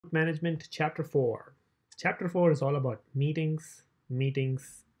Growth Management, Chapter 4. Chapter 4 is all about meetings,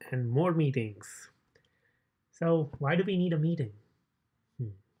 meetings, and more meetings. So, why do we need a meeting? Hmm.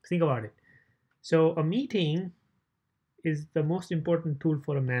 Think about it. So, a meeting is the most important tool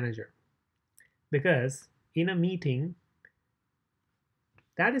for a manager because in a meeting,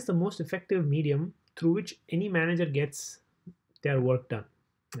 that is the most effective medium through which any manager gets their work done,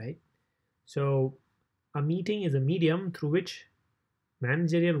 right? So, a meeting is a medium through which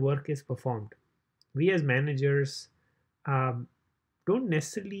managerial work is performed. We as managers um, don't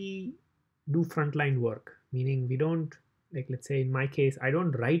necessarily do frontline work, meaning we don't, like, let's say in my case, I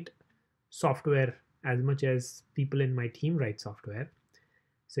don't write software as much as people in my team write software.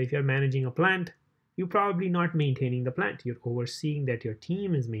 So if you're managing a plant, you're probably not maintaining the plant. You're overseeing that your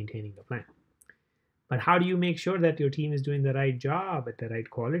team is maintaining the plant. But how do you make sure that your team is doing the right job at the right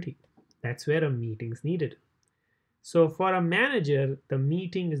quality? That's where a meeting's needed. So for a manager, the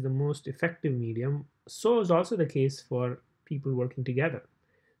meeting is the most effective medium. So is also the case for people working together.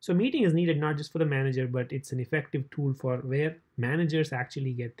 So meeting is needed not just for the manager, but it's an effective tool for where managers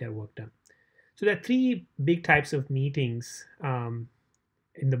actually get their work done. So there are three big types of meetings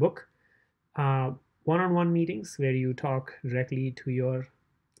in the book. Uh, One-on-one meetings where you talk directly to your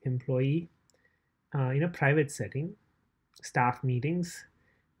employee in a private setting. Staff meetings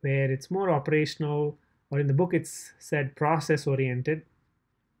where it's more operational, or in the book it's said process oriented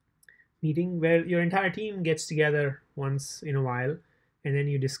meeting where your entire team gets together once in a while and then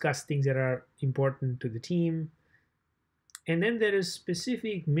you discuss things that are important to the team. And then there is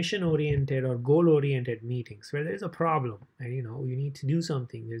specific mission oriented or goal oriented meetings where there's a problem and you need to do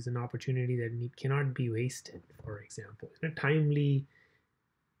something. There's an opportunity that cannot be wasted, for example. Timely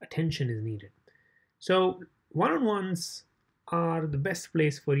attention is needed. So one-on-ones are the best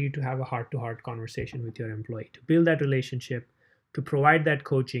place for you to have a heart-to-heart conversation with your employee, to build that relationship, to provide that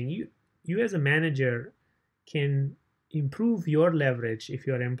coaching. You as a manager can improve your leverage if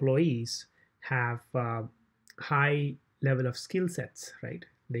your employees have high level of skill sets, right?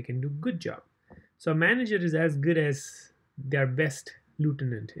 They can do good job. So a manager is as good as their best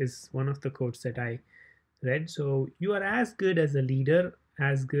lieutenant is one of the quotes that I read. So you are as good as a leader,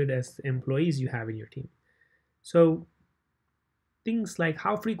 as good as the employees you have in your team. So things like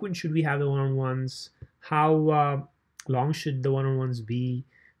how frequent should we have the one-on-ones, how long should the one-on-ones be.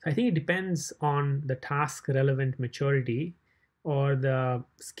 So I think it depends on the task relevant maturity or the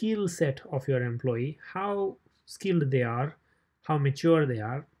skill set of your employee, how skilled they are, how mature they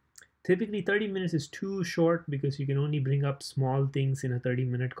are. Typically 30 minutes is too short because you can only bring up small things in a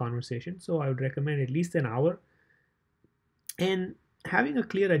 30-minute conversation. So I would recommend at least an hour. And having a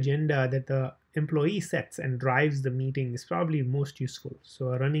clear agenda that the employee sets and drives the meeting is probably most useful. So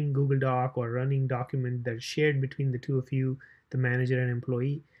a running Google Doc or running document that's shared between the two of you, the manager and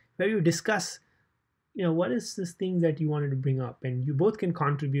employee, where you discuss, what is this thing that you wanted to bring up, and you both can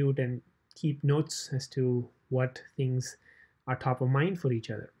contribute and keep notes as to what things are top of mind for each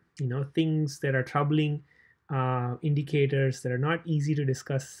other. Things that are troubling, indicators that are not easy to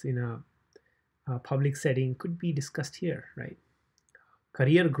discuss in a public setting could be discussed here, right?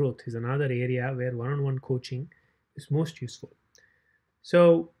 Career growth is another area where one-on-one coaching is most useful.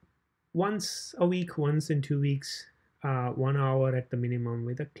 So once a week, once in 2 weeks, 1 hour at the minimum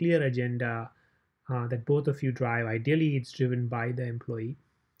with a clear agenda that both of you drive. Ideally, it's driven by the employee.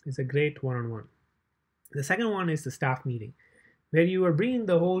 It's a great one-on-one. The second one is the staff meeting, where you are bringing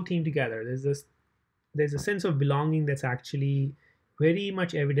the whole team together. There's a sense of belonging that's actually very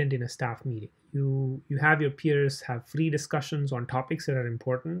much evident in a staff meeting. You have your peers have free discussions on topics that are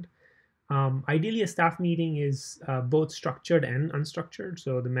important. Ideally, a staff meeting is both structured and unstructured.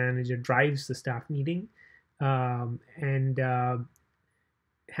 So the manager drives the staff meeting and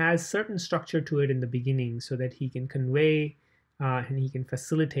has certain structure to it in the beginning so that he can convey and he can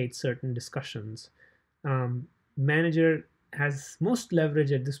facilitate certain discussions. Manager has most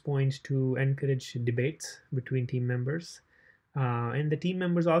leverage at this point to encourage debates between team members. And the team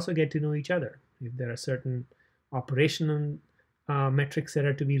members also get to know each other. If there are certain operational metrics that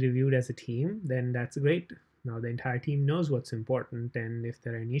are to be reviewed as a team, then that's great. Now the entire team knows what's important, and if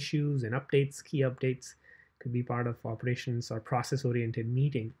there are any issues and updates, key updates, could be part of operations or process-oriented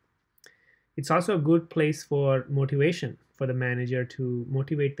meeting. It's also a good place for motivation for the manager to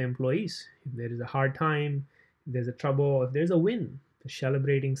motivate the employees. If there is a hard time, if there's a trouble, if there's a win,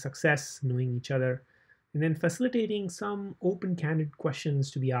 celebrating success, knowing each other, and then facilitating some open, candid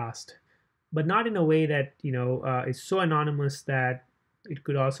questions to be asked, but not in a way that is so anonymous that it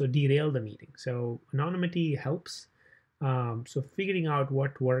could also derail the meeting. So anonymity helps. So figuring out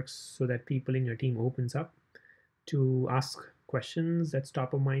what works so that people in your team opens up to ask questions that's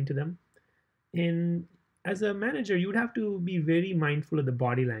top of mind to them. And as a manager, you would have to be very mindful of the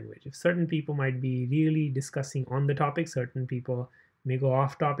body language. If certain people might be really discussing on the topic, certain people may go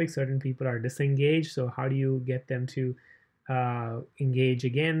off topic, certain people are disengaged. So how do you get them to engage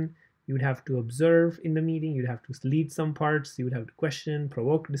again? You would have to observe in the meeting. You'd have to lead some parts. You would have to question,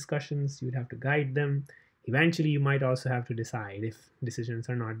 provoke discussions. You would have to guide them. Eventually, you might also have to decide if decisions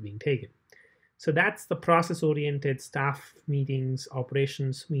are not being taken. So that's the process-oriented staff meetings,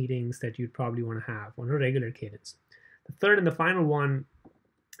 operations meetings that you'd probably want to have on a regular cadence. The third and the final one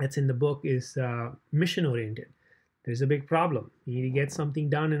that's in the book is mission-oriented. There's a big problem. You need to get something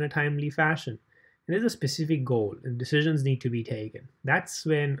done in a timely fashion. And there's a specific goal, and decisions need to be taken. That's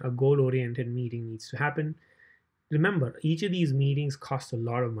when a goal-oriented meeting needs to happen. Remember, each of these meetings costs a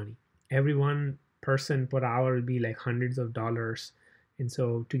lot of money. Every one person per hour will be like hundreds of dollars. And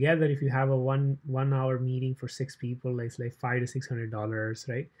so together, if you have a one hour meeting for 6 people, it's like $500 to $600,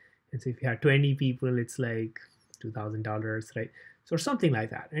 right? And so if you have 20 people, it's like $2,000, right? So something like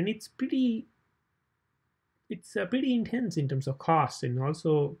that. And it's pretty intense in terms of cost. And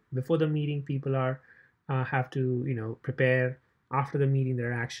also before the meeting, people have to prepare. After the meeting,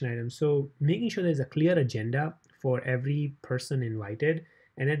 there are action items. So making sure there's a clear agenda for every person invited,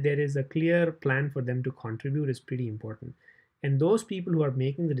 and that there is a clear plan for them to contribute is pretty important. And those people who are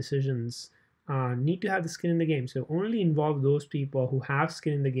making the decisions need to have the skin in the game. So only involve those people who have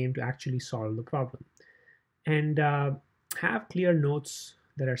skin in the game to actually solve the problem. And have clear notes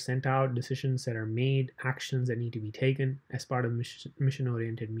that are sent out, decisions that are made, actions that need to be taken as part of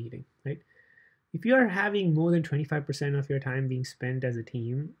mission-oriented meeting, right? If you are having more than 25% of your time being spent as a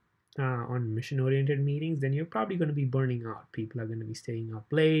team on mission-oriented meetings, then you're probably going to be burning out. People are going to be staying up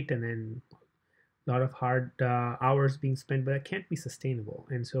late, and then a lot of hard hours being spent, but that can't be sustainable.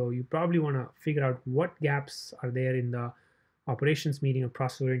 And so you probably want to figure out what gaps are there in the operations meeting or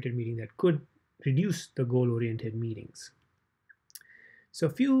process-oriented meeting that could reduce the goal-oriented meetings. So a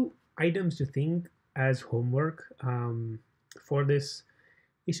few items to think as homework for this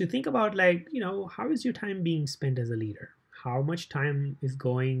is to think about, like, how is your time being spent as a leader? How much time is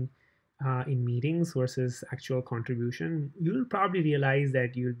going in meetings versus actual contribution? You'll probably realize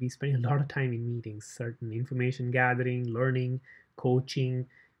that you'll be spending a lot of time in meetings, certain information gathering, learning, coaching,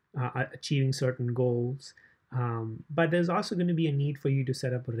 achieving certain goals. But there's also going to be a need for you to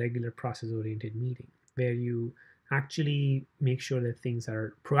set up a regular process-oriented meeting where you actually make sure that things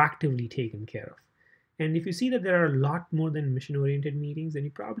are proactively taken care of. And if you see that there are a lot more than mission-oriented meetings, then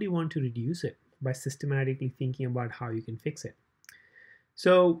you probably want to reduce it by systematically thinking about how you can fix it.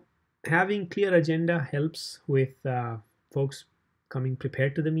 So having clear agenda helps with folks coming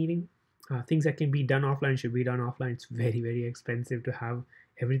prepared to the meeting. Things that can be done offline should be done offline. It's very, very expensive to have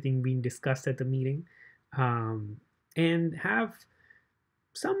everything being discussed at the meeting. And have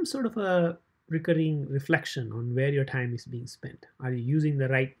some sort of a recurring reflection on where your time is being spent. Are you using the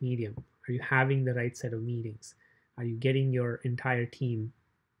right medium? Are you having the right set of meetings? Are you getting your entire team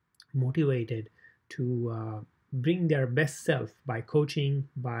motivated to bring their best self by coaching,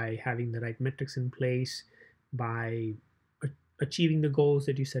 by having the right metrics in place, by achieving the goals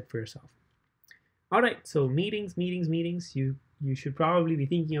that you set for yourself? All right, so meetings. You should probably be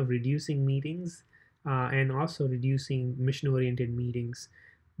thinking of reducing meetings and also reducing mission-oriented meetings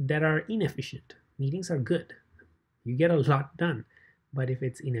that are inefficient. Meetings are good. You get a lot done. But if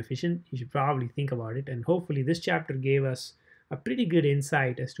it's inefficient, you should probably think about it. And hopefully this chapter gave us a pretty good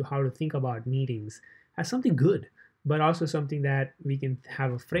insight as to how to think about meetings as something good, but also something that we can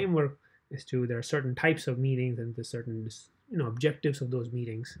have a framework as to there are certain types of meetings and the certain objectives of those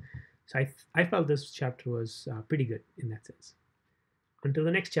meetings. So I felt this chapter was pretty good in that sense. Until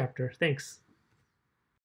the next chapter, thanks.